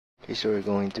Okay, so we're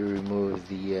going to remove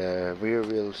the rear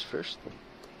wheels first.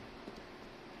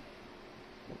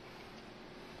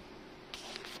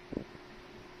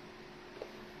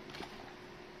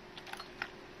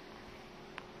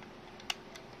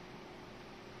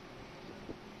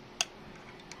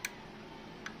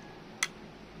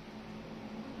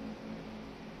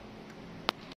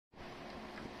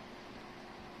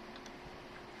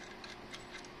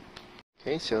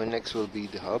 Okay, so next will be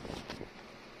the hub.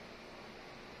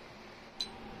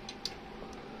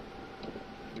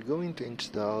 We're going to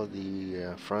install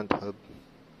the front hub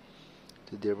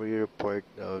to the rear part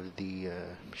of the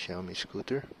Xiaomi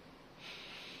scooter.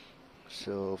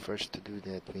 So first to do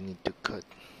that, we need to cut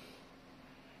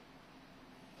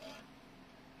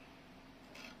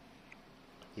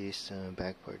this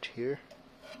back part here.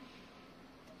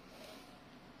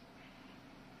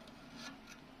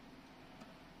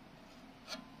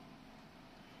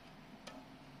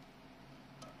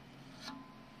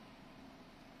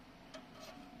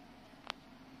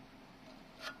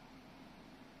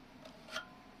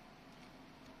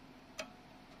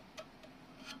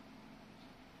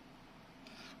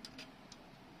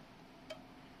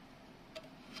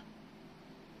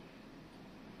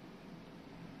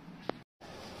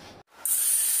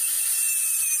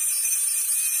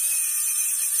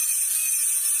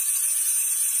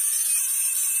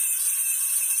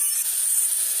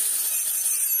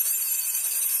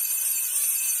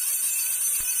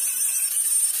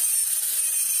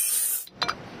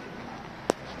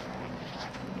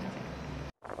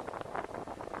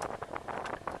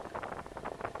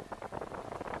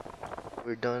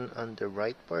 We're done on the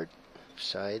right part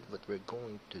side. What we're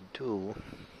going to do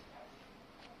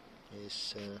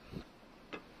is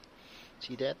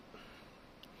see that?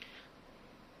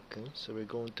 Okay, so we're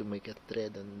going to make a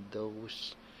thread on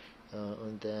those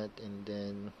on that, and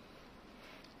then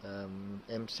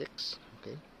M6.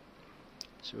 Okay,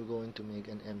 so we're going to make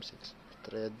an M6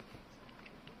 thread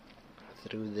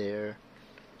through there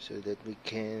so that we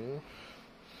can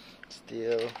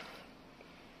still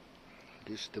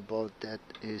use the bolt that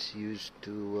is used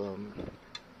to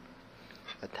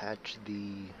attach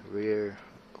the rear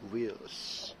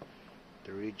wheels,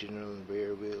 the original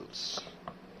rear wheels.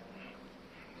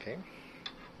 Okay,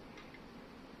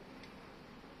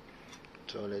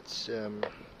 so let's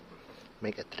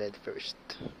make a thread first,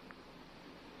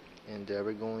 and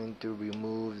we're going to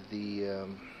remove the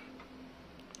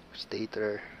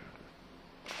stator.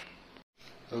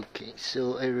 Okay,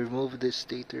 so I removed the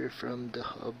stator from the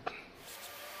hub.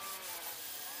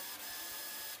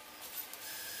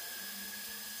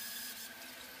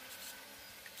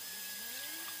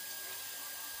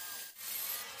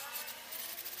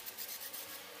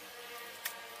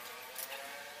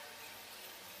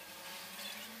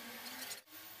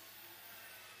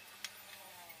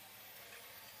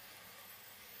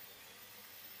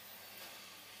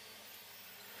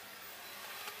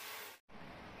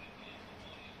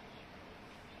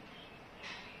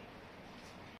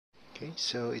 Okay,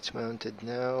 so it's mounted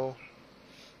now.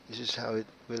 This is how it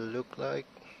will look like.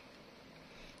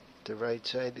 The right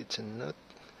side it's a nut,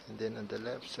 and then on the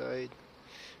left side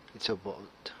it's a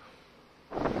bolt.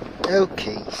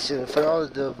 Okay, so for all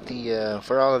of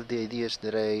the ideas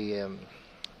that I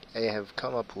have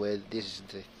come up with, this is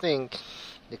the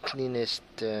cleanest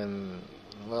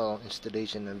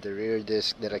installation of the rear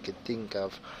disc that I could think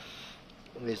of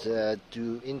is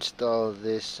to install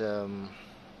this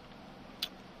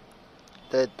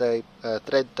thread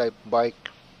type bike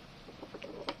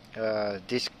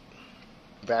disc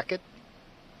bracket.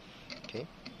 Okay,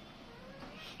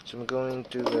 so I'm going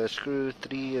to screw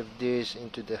 3 of these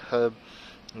into the hub,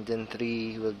 and then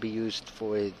 3 will be used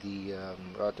for the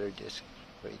rotor disc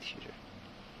right here.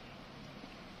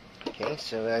 Okay,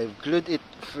 so I've glued it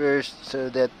first so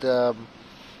that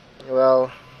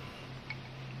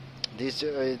these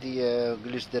are the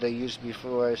glues that I used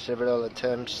before, several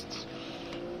attempts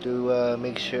to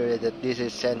make sure that this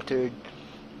is centered,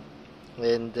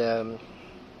 and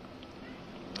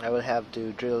I will have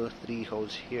to drill 3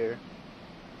 holes here.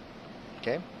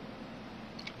 Okay,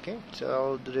 so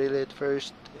I'll drill it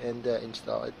first and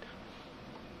install it.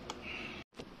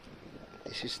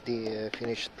 This is the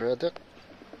finished product.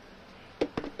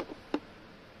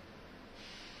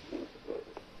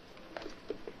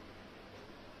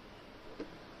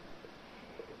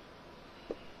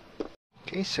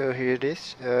 Okay, so here it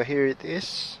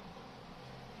is.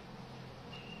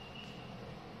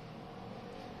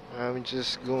 I'm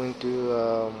just going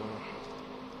to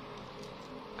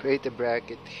create a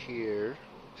bracket here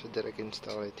so that I can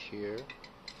install it here.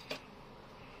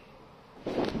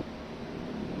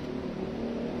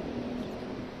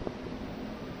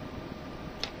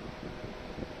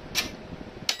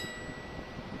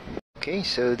 Okay,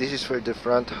 so this is for the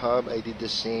front hub. I did the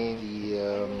same,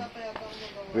 the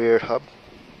rear hub.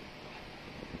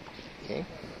 Okay,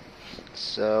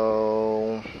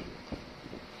 so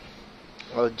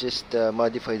I'll just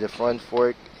modify the front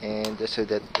fork, and so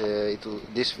that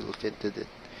this will fit to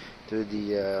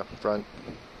the front.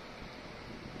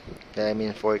 I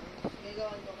mean fork.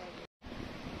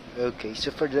 Okay, so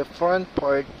for the front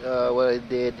part, what I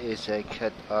did is I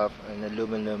cut off an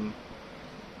aluminum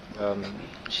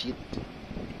sheet.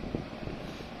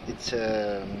 It's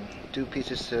two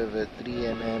pieces of a 3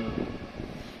 mm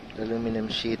aluminum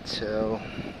sheet. So,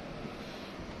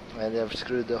 and I've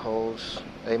screwed the holes.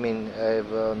 I mean, I've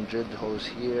drilled holes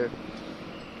here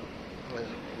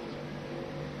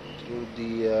through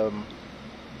the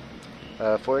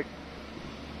fork.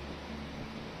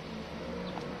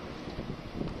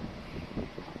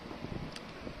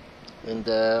 And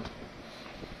I'm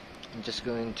just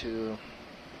going to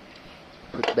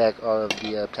put back all of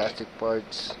the plastic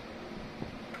parts.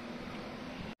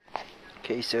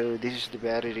 Okay, so this is the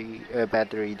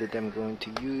battery that I'm going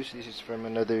to use. This is from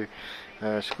another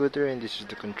scooter, and this is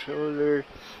the controller.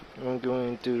 I'm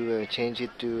going to change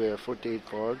it to 48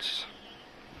 volts.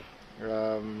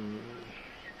 The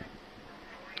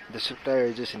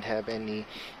supplier doesn't have any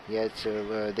yet,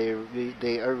 so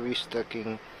they are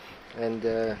restocking, and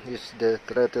this is the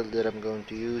throttle that I'm going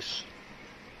to use.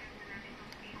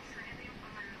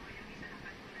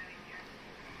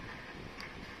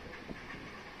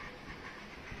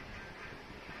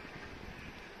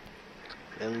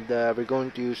 And we're going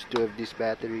to use two of these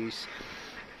batteries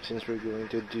since we're going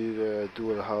to do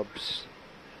dual hubs.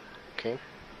 Okay,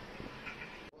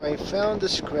 I found the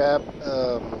scrap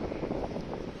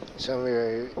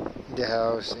somewhere in the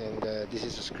house, and this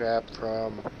is a scrap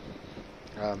from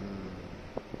um,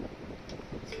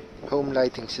 home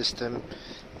lighting system,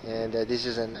 and this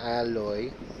is an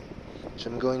alloy, so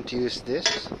I'm going to use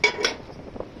this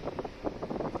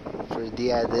for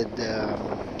the added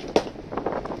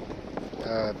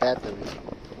battery.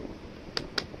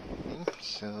 Okay,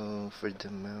 so for the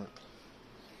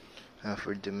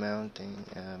mounting,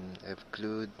 I've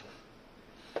glued.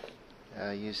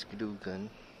 I use glue gun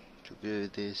to glue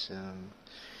this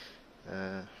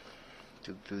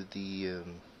to glue the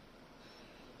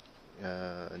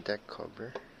deck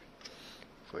cover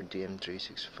for the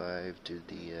M365 to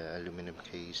the aluminum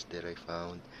case that I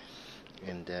found,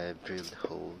 and drilled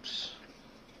holes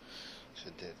so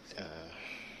that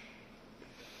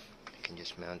I can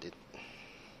just mount it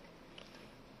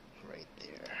right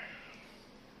there.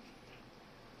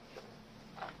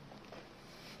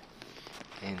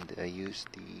 And I use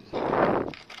the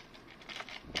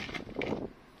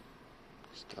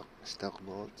stock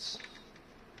bolts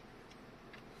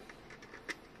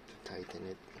to tighten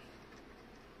it.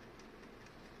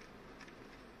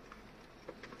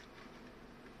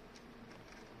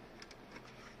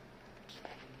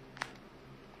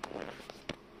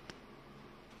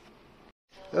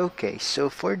 Okay, so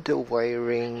for the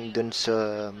wiring dun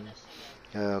sa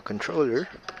controller,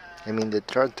 I mean the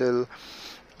throttle,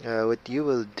 what you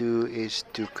will do is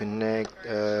to connect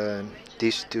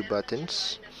these two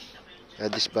buttons,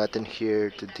 this button here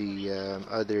to the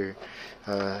other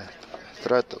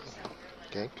throttle.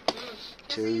 Okay,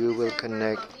 so you will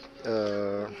connect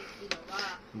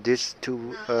these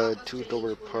two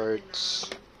lower parts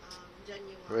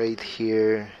right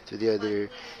here to the other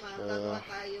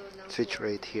switch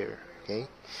right here, okay,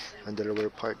 on the lower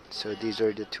part. So these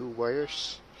are the two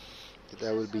wires that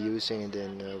I will be using, and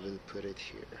then we'll put it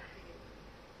here.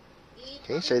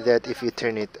 Okay, so that if you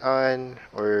turn it on,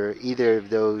 or either of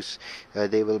those,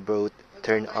 they will both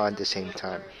turn on the same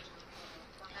time.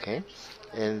 Okay,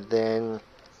 and then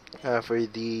for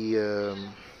the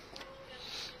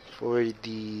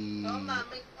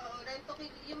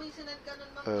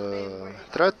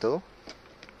throttle,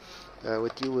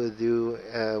 what you will do,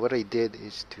 what I did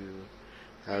is to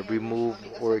remove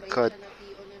or cut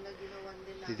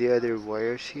the other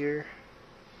wires here.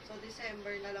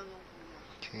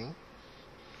 Okay,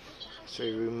 so I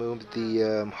removed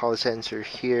the hall sensor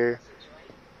here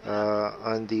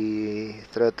on the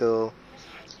throttle,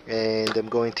 and I'm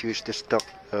going to use the stock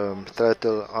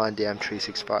throttle on the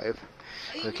M365.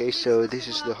 Okay, so this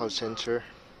is the hall sensor.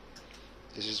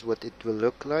 This is what it will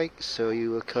look like. So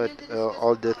you will cut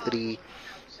all the three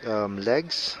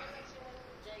legs.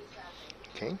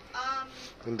 Okay,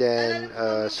 and then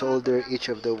solder each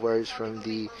of the wires from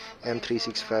the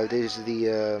M365. This is the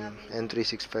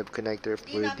M365 connector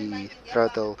for the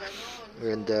throttle,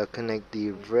 and connect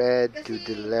the red to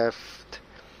the left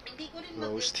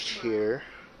most here,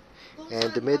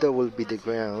 and the middle will be the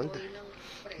ground,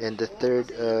 and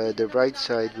the right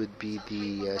side would be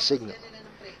the signal.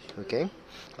 Okay,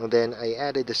 and then I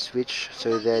added a switch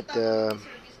so that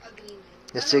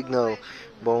the signal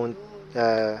won't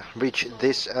reach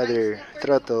this other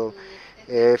throttle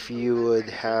if you would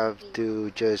have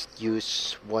to just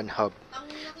use one hub.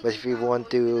 But if you want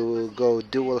to go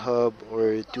dual hub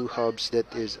or two hubs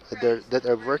that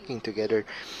are working together,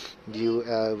 you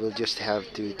will just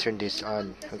have to turn this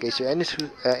on. Okay, so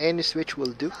any switch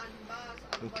will do.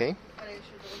 Okay,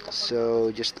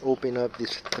 so just open up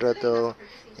this throttle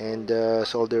and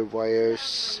solder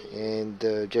wires and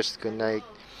just connect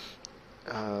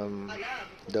um,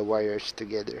 the wires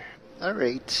together.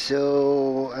 Alright,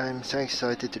 so I'm so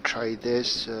excited to try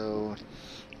this. So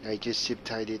I just zip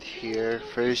tied it here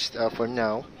first for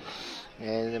now,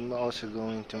 and I'm also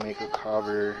going to make a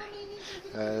cover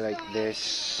like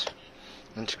this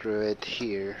and screw it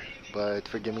here. But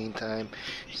for the meantime,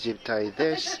 zip tie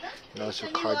this and also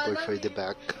cardboard for the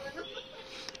back.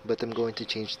 But I'm going to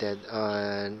change that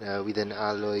on with an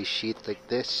alloy sheet like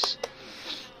this.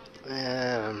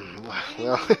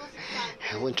 Well,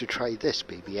 I want to try this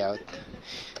baby out.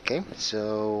 Okay,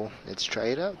 so let's try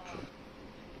it out.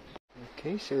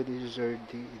 Okay, so these are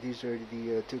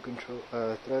the two control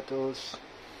throttles.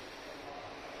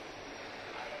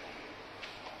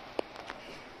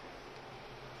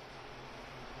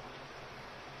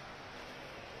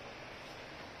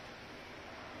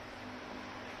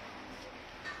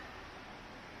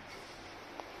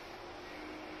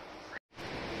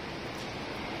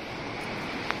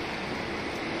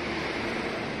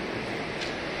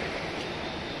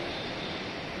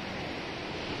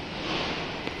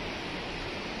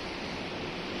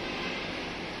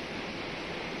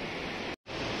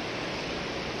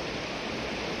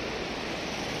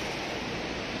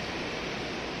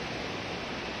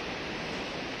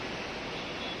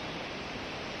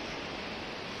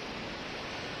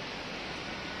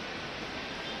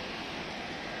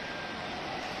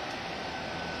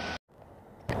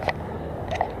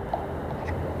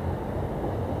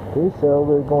 Okay, so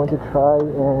we're going to try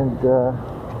and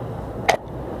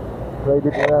ride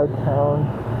it around town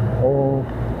and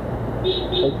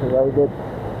try to ride it.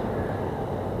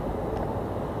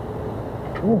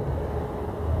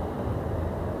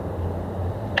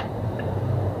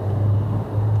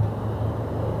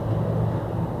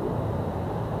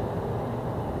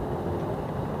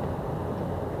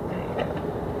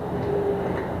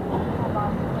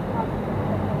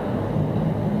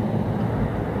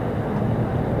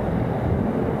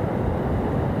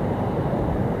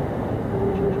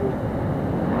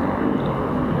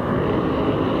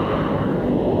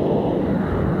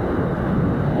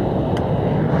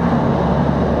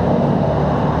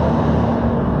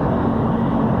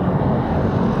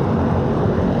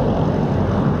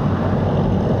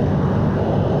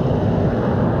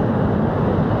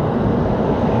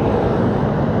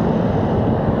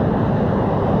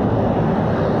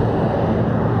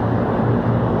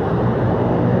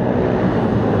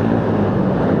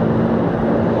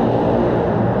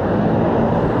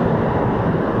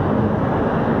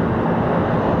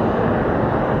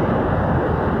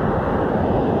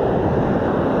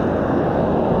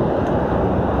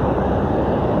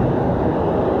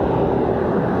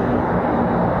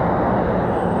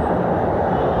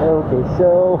 Okay,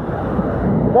 so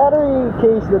the battery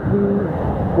case that we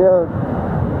built,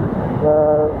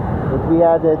 that we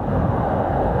added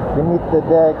beneath the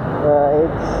deck,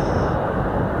 it's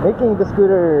making the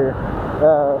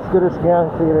scooter's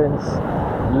ground clearance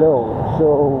low. So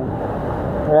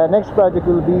next project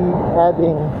will be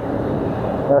adding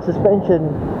suspension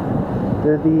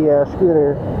to the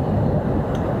scooter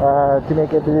to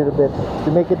make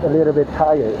it a little bit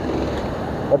higher.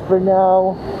 But for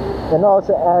now, and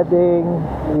also adding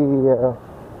the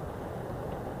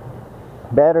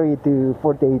battery to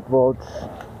 48 volts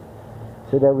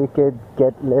so that we could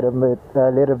get a little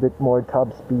bit more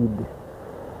top speed.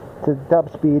 So the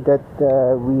top speed that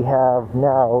we have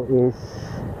now is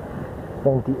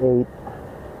 28,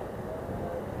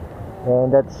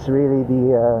 and that's really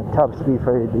the top speed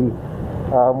for the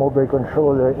mobile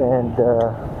controller and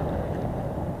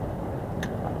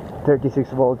 36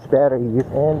 volts batteries.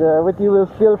 And what you will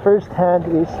feel firsthand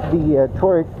is the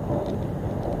torque.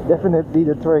 Definitely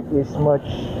the torque is much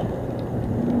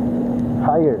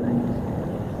higher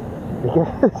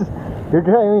because you're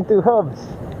driving two hubs,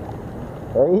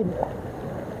 right?